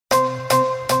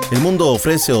El mundo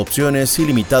ofrece opciones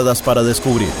ilimitadas para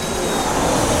descubrir.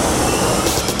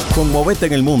 Con Movete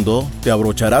en el Mundo, te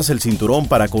abrocharás el cinturón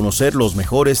para conocer los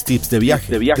mejores tips de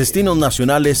viaje, destinos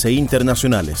nacionales e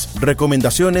internacionales,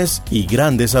 recomendaciones y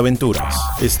grandes aventuras.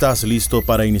 ¿Estás listo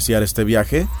para iniciar este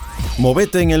viaje?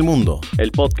 Movete en el Mundo,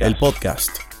 el podcast,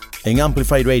 en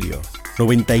Amplify Radio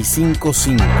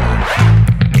 95.5.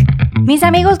 Mis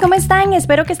amigos, ¿cómo están?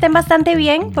 Espero que estén bastante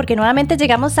bien porque nuevamente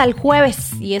llegamos al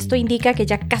jueves y esto indica que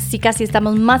ya casi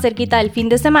estamos más cerquita del fin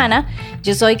de semana.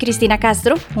 Yo soy Cristina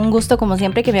Castro, un gusto como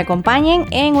siempre que me acompañen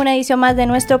en una edición más de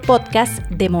nuestro podcast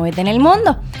de Movete en el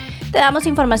Mundo. Te damos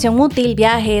información útil,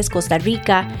 viajes, Costa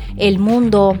Rica, el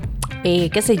mundo,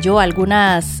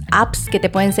 algunas apps que te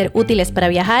pueden ser útiles para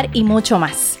viajar y mucho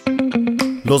más.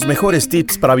 Los mejores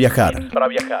tips para viajar.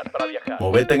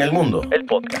 Movete en el Mundo, el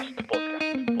podcast.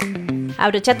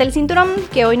 Abróchate el cinturón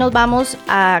que hoy nos vamos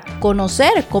a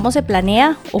conocer cómo se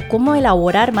planea o cómo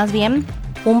elaborar más bien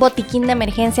un botiquín de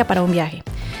emergencia para un viaje.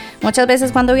 Muchas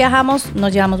veces cuando viajamos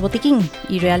nos llevamos botiquín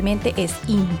y realmente es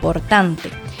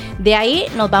importante. De ahí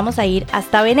nos vamos a ir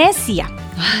hasta Venecia.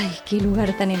 ¡Ay, qué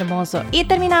lugar tan hermoso! Y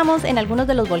terminamos en algunos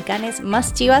de los volcanes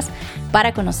más chivas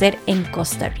para conocer en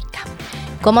Costa Rica.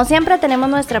 Como siempre tenemos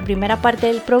nuestra primera parte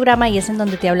del programa y es en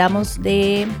donde te hablamos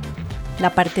de la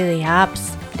parte de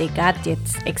apps, de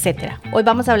gadgets, etc. Hoy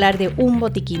vamos a hablar de un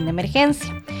botiquín de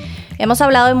emergencia. Hemos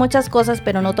hablado de muchas cosas,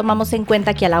 pero no tomamos en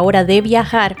cuenta que a la hora de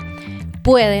viajar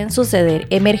pueden suceder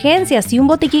emergencias y un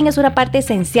botiquín es una parte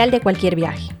esencial de cualquier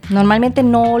viaje. Normalmente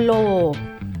no lo...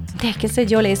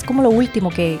 es como lo último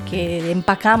que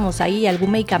empacamos ahí,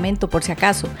 algún medicamento por si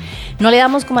acaso. No le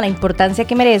damos como la importancia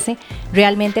que merece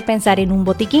realmente pensar en un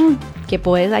botiquín que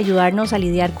puede ayudarnos a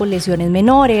lidiar con lesiones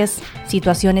menores,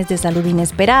 situaciones de salud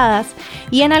inesperadas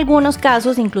y en algunos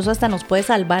casos incluso hasta nos puede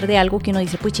salvar de algo que uno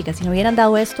dice, pues chicas, si no hubieran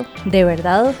dado esto, de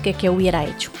verdad, ¿qué hubiera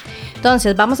hecho?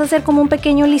 Entonces vamos a hacer como un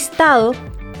pequeño listado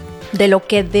de lo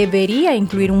que debería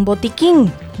incluir un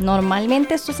botiquín.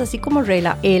 Normalmente esto es así como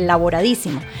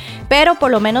elaboradísimo, pero por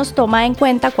lo menos toma en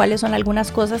cuenta cuáles son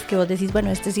algunas cosas que vos decís,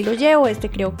 bueno, este sí lo llevo, este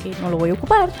creo que no lo voy a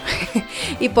ocupar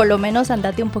y por lo menos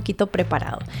andate un poquito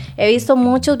preparado. He visto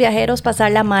muchos viajeros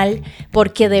pasarla mal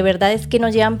porque de verdad es que no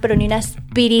llevan pero ni una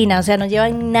aspirina, o sea, no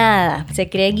llevan nada, se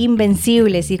creen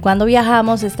invencibles y cuando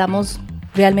viajamos estamos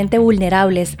realmente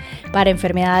vulnerables para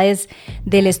enfermedades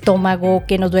del estómago,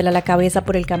 que nos duela la cabeza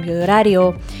por el cambio de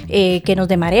horario, que nos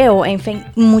dé mareo, en fin,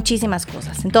 muchísimas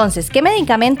cosas. Entonces, ¿qué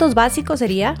medicamentos básicos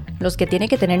serían los que tiene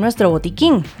que tener nuestro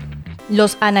botiquín?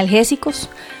 Los analgésicos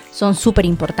son súper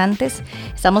importantes.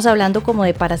 Estamos hablando como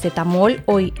de paracetamol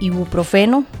o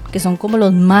ibuprofeno, que son como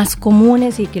los más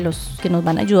comunes y que nos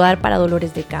van a ayudar para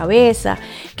dolores de cabeza,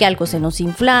 que algo se nos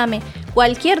inflame.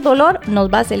 Cualquier dolor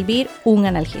nos va a servir un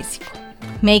analgésico.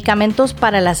 Medicamentos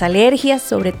para las alergias,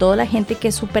 sobre todo la gente que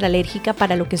es súper alérgica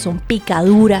para lo que son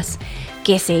picaduras,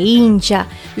 que se hincha,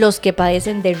 los que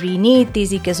padecen de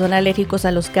rinitis y que son alérgicos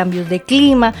a los cambios de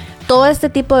clima. Todo este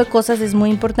tipo de cosas es muy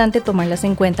importante tomarlas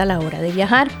en cuenta a la hora de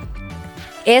viajar.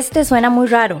 Suena muy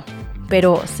raro,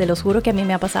 pero se los juro que a mí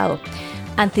me ha pasado.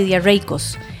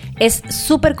 Antidiarreicos. Es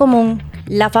súper común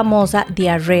la famosa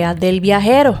diarrea del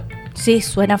viajero. Sí,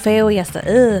 suena feo y hasta,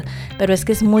 pero es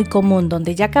que es muy común,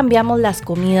 donde ya cambiamos las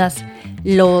comidas,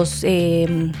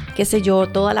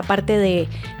 toda la parte de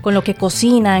con lo que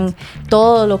cocinan,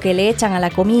 todo lo que le echan a la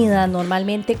comida,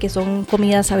 normalmente que son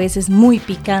comidas a veces muy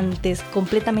picantes,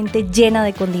 completamente llena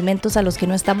de condimentos a los que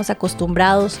no estamos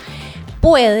acostumbrados,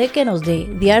 puede que nos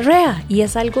dé diarrea y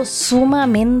es algo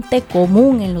sumamente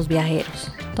común en los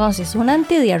viajeros. Entonces, un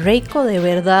antidiarreico de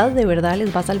verdad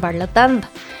les va a salvar la tanda.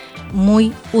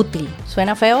 Muy útil,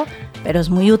 suena feo, pero es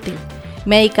muy útil.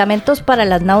 Medicamentos para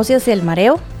las náuseas y el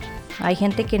mareo. Hay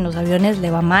gente que en los aviones le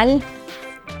va mal.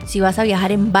 Si vas a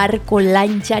viajar en barco,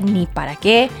 lancha, ni para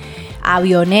qué.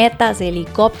 Avionetas,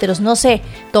 helicópteros, no sé.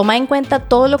 Toma en cuenta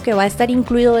todo lo que va a estar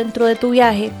incluido dentro de tu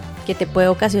viaje que te puede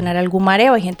ocasionar algún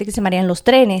mareo. Hay gente que se marea en los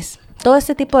trenes. Todo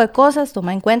este tipo de cosas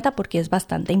toma en cuenta porque es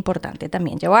bastante importante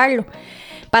también llevarlo.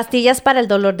 Pastillas para el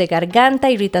dolor de garganta,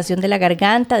 irritación de la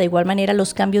garganta, de igual manera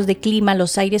los cambios de clima,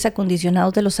 los aires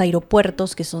acondicionados de los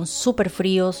aeropuertos que son súper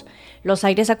fríos, los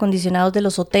aires acondicionados de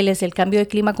los hoteles, el cambio de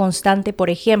clima constante, por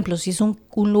ejemplo, si es un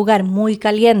lugar muy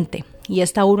caliente y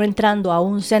está uno entrando a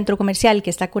un centro comercial que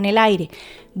está con el aire,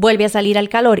 vuelve a salir al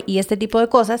calor y este tipo de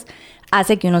cosas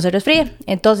hace que uno se resfríe.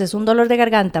 Entonces un dolor de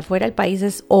garganta fuera del país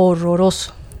es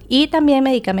horroroso. Y también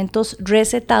medicamentos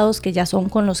recetados que ya son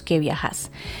con los que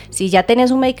viajas. Si ya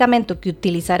tenés un medicamento que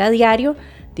utilizar a diario,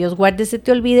 Dios guarde se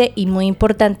te olvide, y muy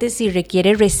importante si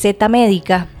requiere receta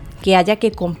médica, que haya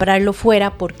que comprarlo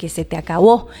fuera porque se te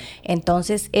acabó.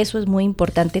 Entonces eso es muy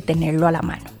importante tenerlo a la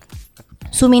mano.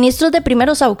 Suministros de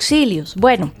primeros auxilios.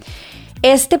 Bueno,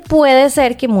 este puede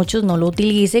ser que muchos no lo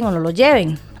utilicen o no lo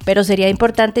lleven, pero sería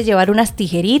importante llevar unas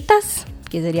tijeritas,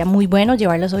 que sería muy bueno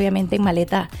llevarlas obviamente en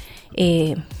maleta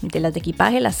de las de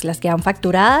equipaje, las que van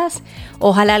facturadas.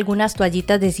 Ojalá algunas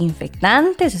toallitas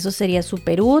desinfectantes, eso sería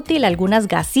súper útil, algunas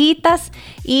gasitas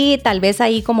y tal vez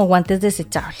ahí como guantes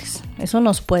desechables. Eso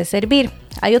nos puede servir.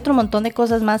 Hay otro montón de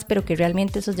cosas más, pero que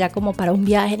realmente eso es ya como para un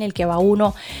viaje en el que va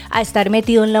uno a estar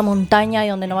metido en la montaña y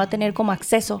donde no va a tener como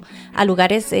acceso a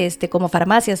lugares como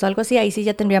farmacias o algo así. Ahí sí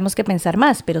ya tendríamos que pensar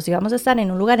más, pero si vamos a estar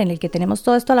en un lugar en el que tenemos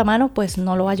todo esto a la mano, pues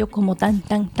no lo hallo como tan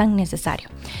necesario.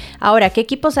 Ahora, ¿qué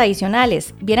equipos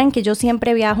adicionales? Vieran que yo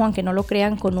siempre viajo, aunque no lo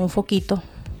crean, con un foquito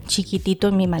chiquitito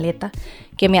en mi maleta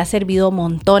que me ha servido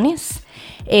montones.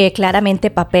 Claramente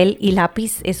papel y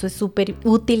lápiz, eso es súper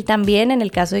útil también en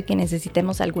el caso de que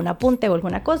necesitemos algún apunte o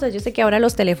alguna cosa. Yo sé que ahora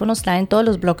los teléfonos traen todos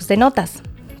los blocs de notas,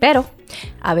 pero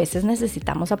a veces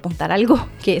necesitamos apuntar algo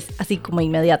que es así como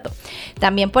inmediato.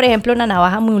 También, por ejemplo, una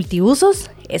navaja multiusos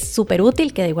es súper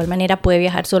útil, que de igual manera puede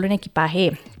viajar solo en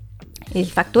equipaje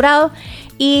facturado,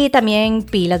 y también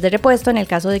pilas de repuesto en el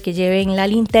caso de que lleven la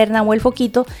linterna o el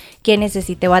foquito que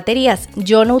necesite baterías.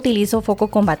 Yo no utilizo foco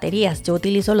con baterías, yo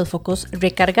utilizo los focos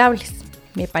recargables,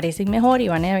 me parecen mejor y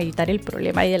van a evitar el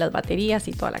problema ahí de las baterías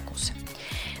y toda la cosa.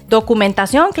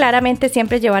 Documentación, claramente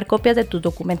siempre llevar copias de tus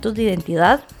documentos de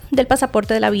identidad, del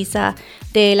pasaporte, de la visa,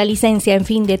 de la licencia, en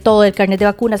fin, de todo, el carnet de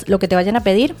vacunas, lo que te vayan a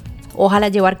pedir. Ojalá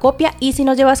llevar copia, y si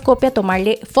no llevas copia,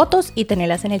 tomarle fotos y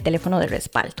tenerlas en el teléfono de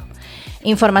respaldo.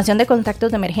 Información de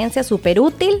contactos de emergencia, súper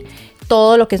útil.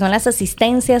 Todo lo que son las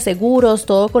asistencias, seguros,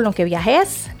 todo con lo que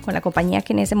viajes, con la compañía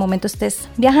que en ese momento estés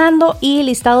viajando, y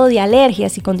listado de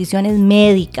alergias y condiciones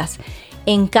médicas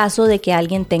en caso de que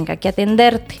alguien tenga que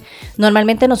atenderte.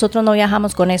 Normalmente nosotros no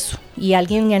viajamos con eso, y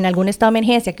alguien en algún estado de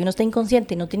emergencia que uno está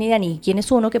inconsciente y no tiene idea ni quién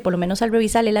es uno, que por lo menos al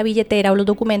revisarle la billetera o los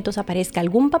documentos aparezca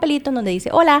algún papelito en donde dice: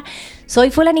 hola,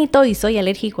 soy fulanito y soy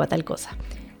alérgico a tal cosa.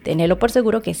 Tenelo por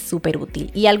seguro que es súper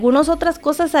útil. Y algunas otras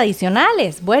cosas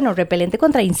adicionales, bueno, repelente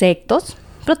contra insectos,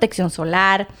 protección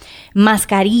solar,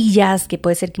 mascarillas, que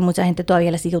puede ser que mucha gente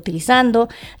todavía las siga utilizando,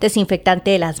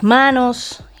 desinfectante de las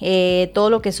manos, todo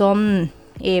lo que son,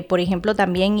 por ejemplo,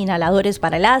 también inhaladores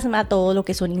para el asma, todo lo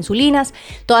que son insulinas,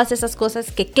 todas esas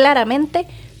cosas que claramente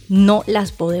no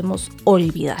las podemos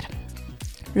olvidar.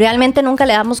 Realmente nunca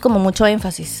le damos como mucho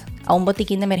énfasis a un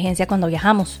botiquín de emergencia cuando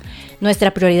viajamos.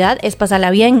 Nuestra prioridad es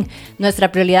pasarla bien,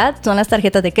 nuestra prioridad son las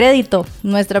tarjetas de crédito,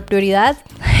 nuestra prioridad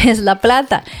es la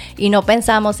plata, y no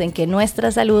pensamos en que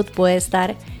nuestra salud puede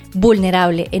estar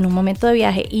vulnerable en un momento de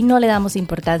viaje y no le damos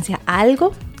importancia a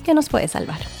algo que nos puede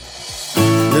salvar.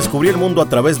 Descubrí el mundo a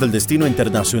través del destino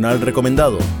internacional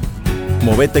recomendado.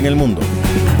 Movete en el mundo.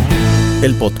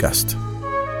 El podcast.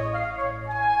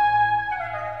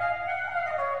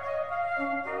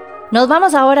 Nos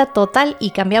vamos ahora total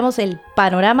y cambiamos el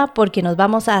panorama porque nos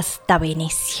vamos hasta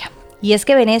Venecia. Y es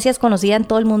que Venecia es conocida en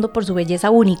todo el mundo por su belleza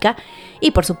única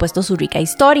y por supuesto su rica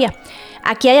historia.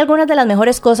 Aquí hay algunas de las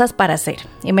mejores cosas para hacer.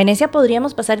 En Venecia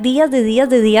podríamos pasar días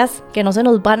que no se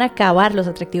nos van a acabar los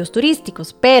atractivos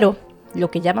turísticos, pero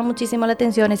lo que llama muchísimo la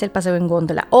atención es el paseo en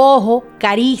góndola. Ojo,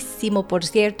 carísimo, por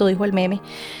cierto, dijo el meme.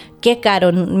 Qué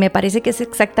caro, me parece que es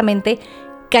exactamente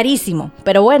carísimo,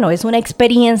 pero bueno, es una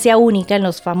experiencia única en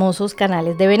los famosos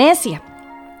canales de Venecia.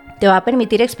 Te va a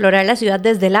permitir explorar la ciudad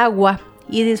desde el agua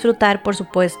y disfrutar, por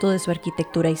supuesto, de su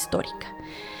arquitectura histórica.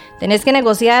 Tenés que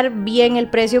negociar bien el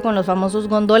precio con los famosos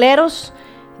gondoleros.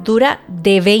 Dura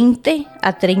de 20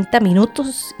 a 30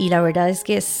 minutos y la verdad es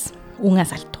que es un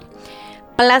asalto.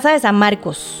 Plaza de San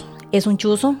Marcos. Es un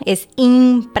chuzo, es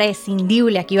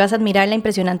imprescindible. Aquí vas a admirar la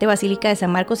impresionante Basílica de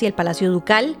San Marcos y el Palacio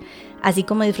Ducal, así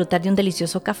como disfrutar de un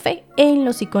delicioso café en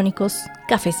los icónicos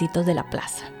cafecitos de la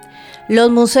plaza. Los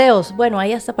museos, bueno,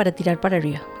 hay hasta para tirar para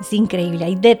arriba, es increíble,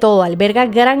 hay de todo, alberga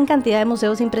gran cantidad de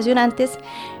museos impresionantes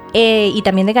y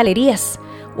también de galerías.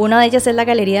 Una de ellas es la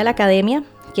Galería de la Academia,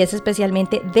 que es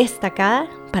especialmente destacada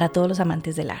para todos los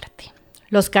amantes del arte.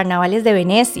 Los carnavales de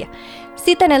Venecia.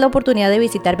 Si tenés la oportunidad de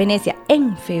visitar Venecia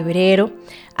en febrero,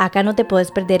 acá no te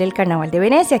puedes perder el Carnaval de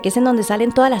Venecia, que es en donde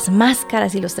salen todas las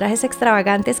máscaras y los trajes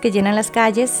extravagantes que llenan las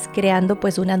calles, creando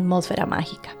pues una atmósfera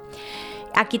mágica.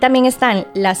 Aquí también están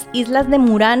las islas de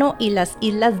Murano y las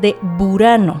islas de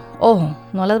Burano. Ojo,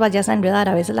 no las vayas a enredar,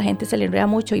 a veces la gente se le enreda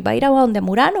mucho y va a ir a donde, a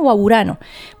Murano o a Burano.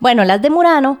 Bueno, las de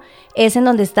Murano es en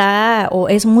donde está, o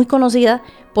es muy conocida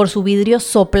por su vidrio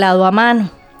soplado a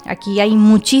mano. Aquí hay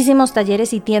muchísimos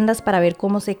talleres y tiendas para ver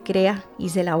cómo se crea y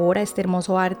se elabora este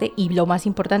hermoso arte y lo más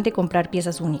importante, comprar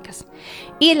piezas únicas.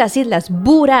 Y las islas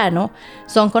Burano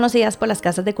son conocidas por las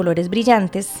casas de colores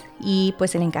brillantes y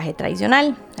pues el encaje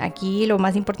tradicional. Aquí lo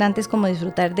más importante es como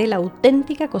disfrutar de la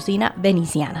auténtica cocina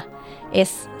veneciana.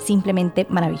 Es simplemente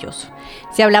maravilloso.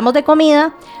 Si hablamos de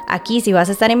comida, aquí si vas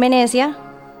a estar en Venecia,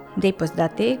 pues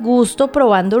date gusto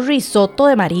probando risotto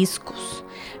de mariscos.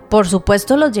 Por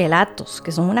supuesto los gelatos,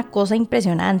 que son una cosa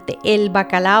impresionante, el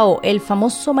bacalao, el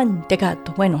famoso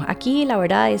mantecato. Bueno, aquí la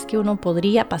verdad es que uno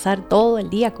podría pasar todo el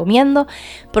día comiendo,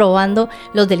 probando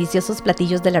los deliciosos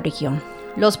platillos de la región.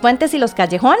 Los puentes y los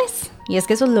callejones, y es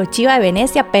que eso es lo chiva de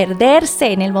Venecia,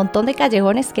 perderse en el montón de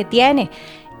callejones que tiene,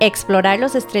 explorar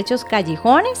los estrechos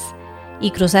callejones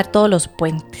y cruzar todos los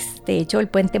puentes. De hecho, el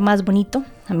puente más bonito,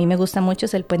 a mí me gusta mucho,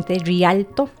 es el puente de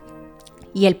Rialto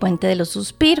y el puente de los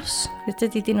Suspiros.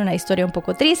 Este sí tiene una historia un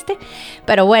poco triste,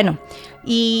 pero bueno.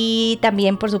 Y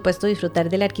también, por supuesto, disfrutar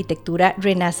de la arquitectura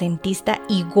renacentista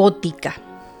y gótica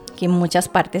que en muchas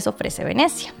partes ofrece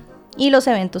Venecia. Y los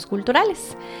eventos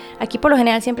culturales. Aquí por lo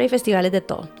general siempre hay festivales de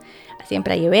todo.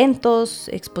 Siempre hay eventos,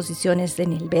 exposiciones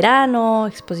en el verano,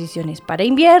 exposiciones para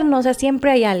invierno, o sea,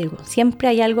 siempre hay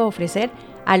algo a ofrecer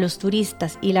a los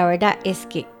turistas. Y la verdad es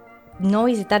que no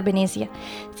visitar Venecia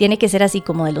tiene que ser así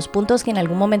como de los puntos que en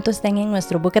algún momento estén en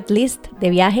nuestro bucket list de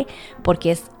viaje,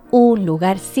 porque es un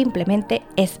lugar simplemente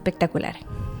espectacular.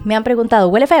 Me han preguntado,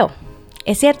 ¿huele feo?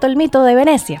 ¿Es cierto el mito de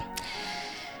Venecia?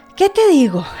 ¿Qué te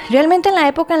digo? Realmente en la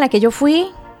época en la que yo fui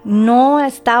no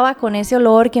estaba con ese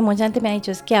olor que mucha gente me ha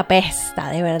dicho es que apesta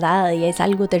de verdad y es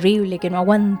algo terrible que no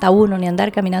aguanta uno ni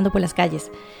andar caminando por las calles.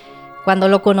 Cuando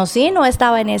lo conocí no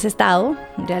estaba en ese estado,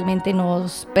 realmente no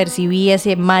percibí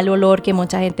ese mal olor que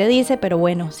mucha gente dice, pero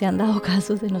bueno, se han dado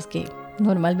casos en los que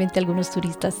normalmente algunos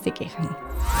turistas se quejan.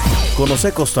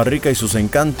 Conoce Costa Rica y sus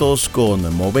encantos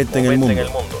con Movete en el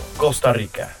Mundo. Costa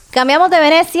Rica. Cambiamos de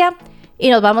Venecia y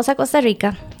nos vamos a Costa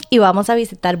Rica y vamos a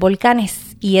visitar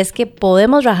volcanes. Y es que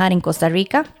podemos rajar en Costa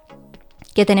Rica,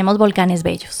 que tenemos volcanes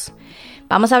bellos.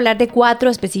 Vamos a hablar de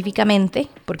 4 específicamente,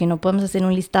 porque no podemos hacer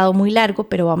un listado muy largo,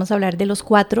 pero vamos a hablar de los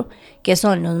 4 que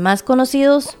son los más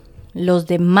conocidos, los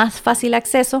de más fácil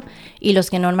acceso y los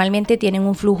que normalmente tienen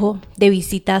un flujo de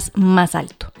visitas más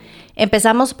alto.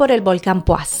 Empezamos por el volcán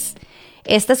Poás.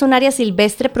 Esta es un área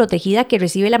silvestre protegida que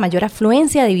recibe la mayor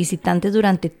afluencia de visitantes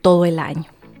durante todo el año.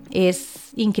 Es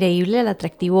increíble el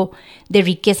atractivo de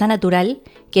riqueza natural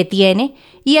que tiene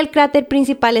y el cráter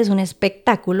principal es un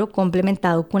espectáculo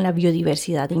complementado con la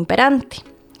biodiversidad imperante.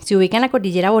 Se ubica en la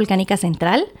cordillera volcánica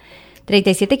central,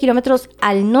 37 kilómetros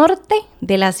al norte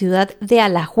de la ciudad de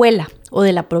Alajuela o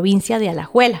de la provincia de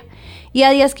Alajuela y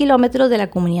a 10 kilómetros de la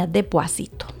comunidad de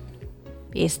Poasito.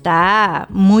 Está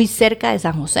muy cerca de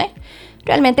San José,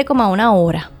 realmente como a 1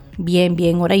 hora. Bien,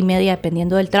 1 hora y media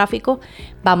dependiendo del tráfico,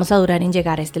 vamos a durar en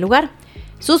llegar a este lugar.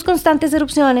 Sus constantes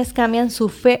erupciones cambian su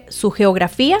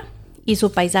geografía y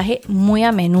su paisaje muy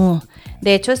a menudo.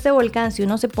 De hecho, este volcán, si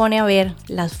uno se pone a ver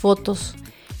las fotos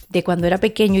de cuando era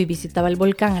pequeño y visitaba el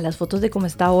volcán a las fotos de cómo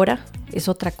está ahora, es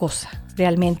otra cosa,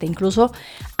 realmente. Incluso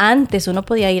antes uno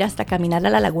podía ir hasta caminar a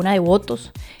la laguna de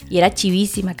Botos y era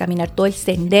chivísima caminar todo el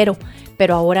sendero,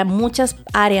 pero ahora muchas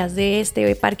áreas de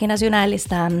este parque nacional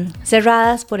están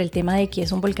cerradas por el tema de que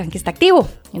es un volcán que está activo.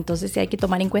 Entonces sí hay que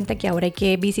tomar en cuenta que ahora hay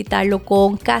que visitarlo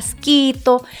con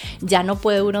casquito, ya no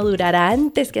puede uno durar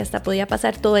antes, que hasta podía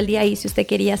pasar todo el día ahí si usted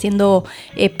quería haciendo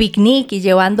picnic y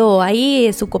llevando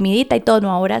ahí su comidita y todo.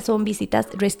 No, ahora son visitas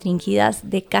restringidas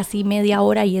de casi media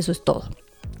hora y eso es todo.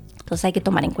 Entonces hay que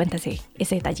tomar en cuenta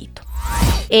ese detallito.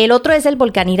 El otro es el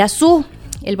volcán Irazú.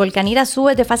 El volcán Irazú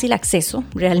es de fácil acceso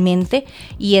realmente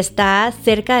y está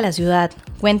cerca de la ciudad.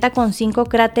 Cuenta con 5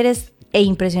 cráteres e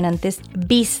impresionantes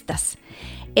vistas.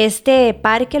 Este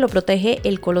parque lo protege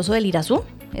el Coloso del Irazú.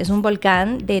 Es un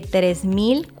volcán de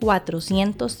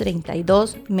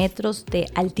 3.432 metros de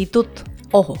altitud.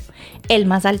 Ojo, el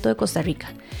más alto de Costa Rica.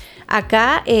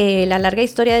 Acá la larga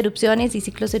historia de erupciones y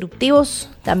ciclos eruptivos,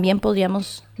 también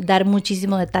podríamos dar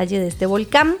muchísimo detalle de este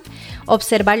volcán.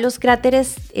 Observar los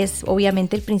cráteres es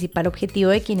obviamente el principal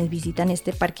objetivo de quienes visitan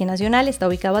este parque nacional. Está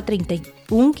ubicado a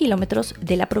 31 kilómetros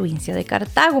de la provincia de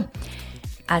Cartago.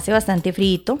 Hace bastante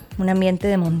frío, un ambiente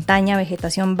de montaña,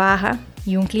 vegetación baja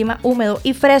y un clima húmedo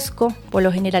y fresco. Por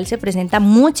lo general se presenta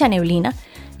mucha neblina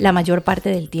la mayor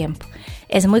parte del tiempo.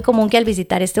 Es muy común que al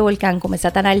visitar este volcán, como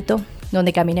está tan alto,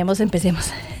 donde caminemos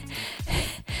empecemos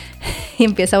y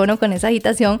empieza uno con esa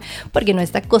agitación porque no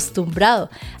está acostumbrado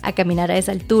a caminar a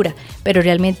esa altura, pero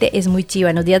realmente es muy chiva.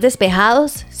 En los días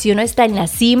despejados, si uno está en la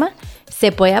cima,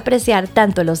 se puede apreciar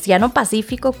tanto el Océano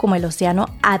Pacífico como el Océano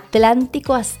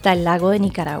Atlántico hasta el lago de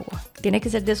Nicaragua. Tiene que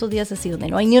ser de esos días así donde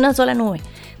no hay ni una sola nube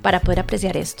para poder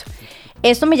apreciar esto.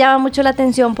 Esto me llama mucho la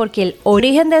atención porque el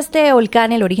origen de este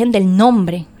volcán, el origen del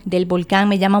nombre del volcán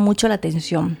me llama mucho la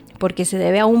atención porque se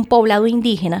debe a un poblado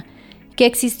indígena que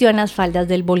existió en las faldas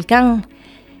del volcán.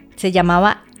 Se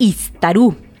llamaba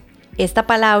Istarú. Esta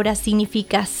palabra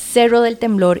significa cerro del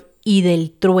temblor y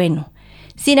del trueno.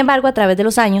 Sin embargo, a través de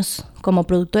los años, como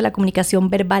producto de la comunicación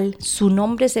verbal, su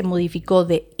nombre se modificó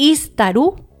de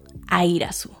Istarú a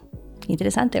Irazú.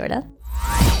 Interesante, ¿verdad?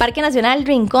 Parque Nacional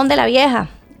Rincón de la Vieja.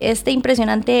 Este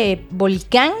impresionante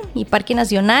volcán y parque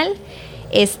nacional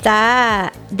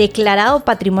está declarado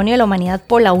Patrimonio de la Humanidad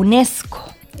por la UNESCO.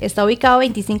 Está ubicado a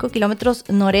 25 kilómetros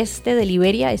noreste de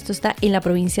Liberia. Esto está en la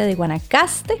provincia de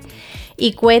Guanacaste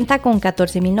y cuenta con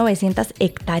 14.900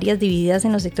 hectáreas divididas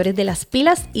en los sectores de Las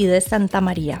Pilas y de Santa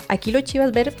María. Aquí lo chivo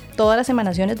es ver todas las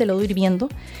emanaciones de lodo hirviendo,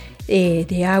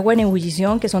 de agua en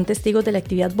ebullición, que son testigos de la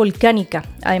actividad volcánica.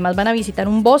 Además van a visitar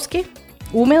un bosque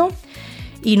húmedo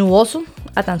y nuboso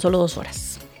a tan solo 2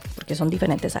 horas, porque son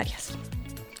diferentes áreas.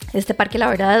 Este parque, la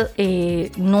verdad,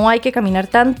 no hay que caminar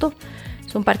tanto.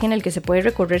 Es un parque en el que se puede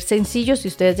recorrer sencillo si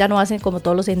ustedes ya no hacen como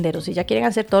todos los senderos. Si ya quieren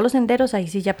hacer todos los senderos, ahí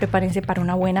sí ya prepárense para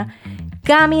una buena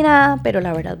caminada, pero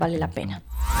la verdad vale la pena.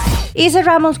 Y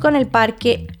cerramos con el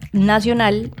Parque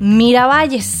Nacional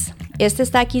Miravalles. Este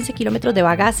está a 15 kilómetros de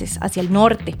Bagaces, hacia el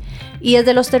norte, y es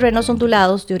de los terrenos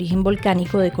ondulados de origen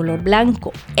volcánico de color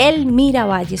blanco. El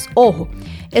Miravalles, ojo,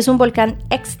 es un volcán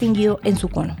extinguido en su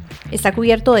cono. Está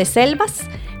cubierto de selvas,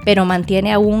 pero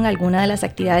mantiene aún algunas de las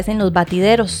actividades en los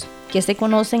batideros, que se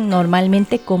conocen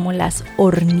normalmente como las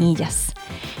hornillas.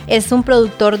 Es un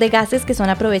productor de gases que son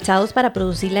aprovechados para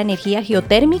producir la energía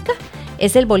geotérmica.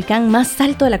 Es el volcán más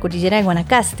alto de la cordillera de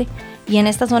Guanacaste y en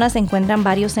esta zona se encuentran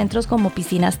varios centros como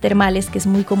piscinas termales, que es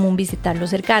muy común visitar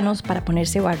los cercanos para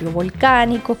ponerse barrio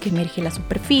volcánico que emerge la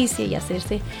superficie y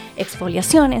hacerse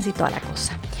exfoliaciones y toda la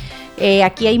cosa.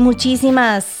 Aquí hay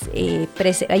muchísima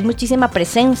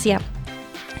presencia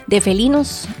de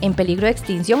felinos en peligro de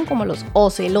extinción como los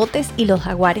ocelotes y los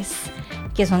jaguares,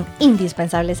 que son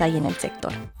indispensables ahí en el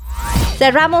sector.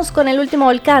 Cerramos con el último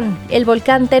volcán, el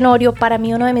volcán Tenorio, para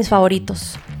mí uno de mis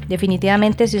favoritos.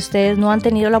 Definitivamente, si ustedes no han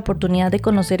tenido la oportunidad de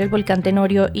conocer el volcán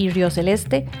Tenorio y Río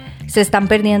Celeste, se están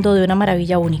perdiendo de una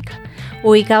maravilla única.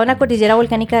 Ubicado en la cordillera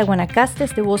volcánica de Guanacaste,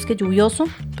 este bosque lluvioso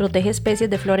protege especies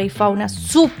de flora y fauna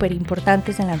súper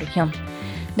importantes en la región.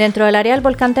 Dentro del área del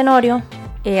volcán Tenorio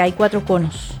hay 4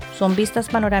 conos. Son vistas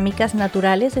panorámicas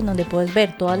naturales en donde puedes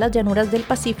ver todas las llanuras del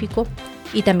Pacífico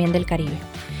y también del Caribe.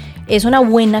 Es una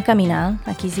buena caminada.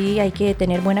 Aquí sí hay que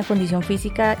tener buena condición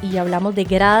física y hablamos de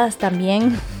gradas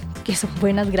también, que son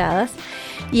buenas gradas.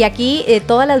 Y aquí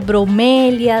todas las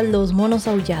bromelias, los monos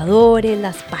aulladores,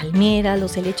 las palmeras,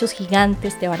 los helechos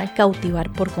gigantes te van a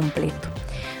cautivar por completo.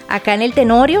 Acá en el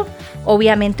Tenorio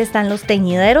obviamente están los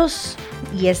teñideros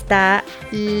y está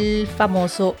el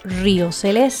famoso Río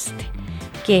Celeste,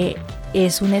 que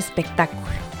es un espectáculo.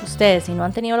 Ustedes, si no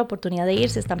han tenido la oportunidad de ir,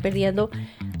 se están perdiendo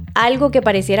algo que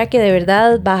pareciera que de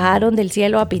verdad bajaron del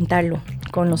cielo a pintarlo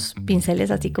con los pinceles,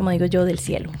 así como digo yo, del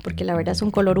cielo, porque la verdad es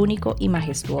un color único y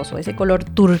majestuoso, ese color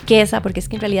turquesa, porque es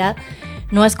que en realidad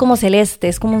no es como celeste,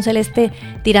 es como un celeste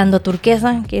tirando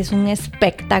turquesa, que es un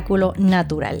espectáculo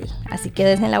natural. Así que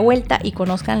dense la vuelta y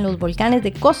conozcan los volcanes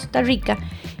de Costa Rica,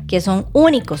 que son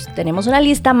únicos. Tenemos una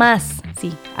lista más,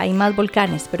 sí, hay más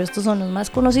volcanes, pero estos son los más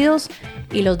conocidos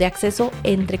y los de acceso,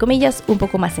 entre comillas, un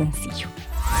poco más sencillo.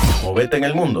 Movete en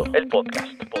el mundo, el podcast.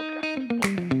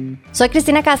 Soy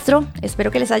Cristina Castro,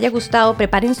 espero que les haya gustado.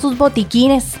 Preparen sus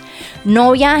botiquines,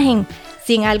 no viajen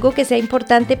sin algo que sea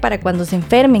importante para cuando se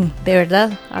enfermen, de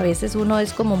verdad. A veces uno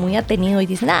es como muy atenido y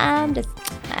dice, hombre,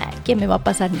 ¿qué me va a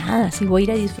pasar? Nada, si voy a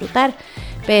ir a disfrutar.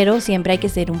 Pero siempre hay que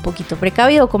ser un poquito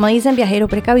precavido, como dicen, viajero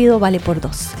precavido vale por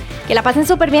 2. Que la pasen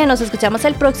súper bien, nos escuchamos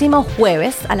el próximo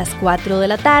jueves a las 4 de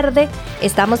la tarde.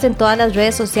 Estamos en todas las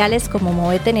redes sociales como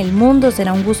Movete en el Mundo.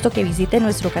 Será un gusto que visiten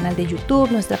nuestro canal de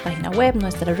YouTube, nuestra página web,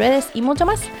 nuestras redes y mucho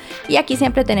más. Y aquí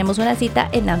siempre tenemos una cita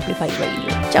en Amplify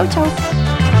Radio. Chau, chau.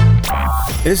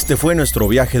 Este fue nuestro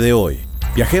viaje de hoy.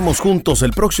 Viajemos juntos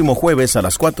el próximo jueves a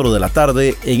las 4 de la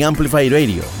tarde en Amplify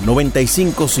Radio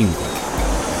 95.5.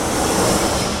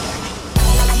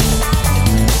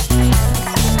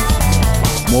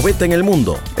 Movete en el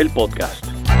Mundo, el podcast.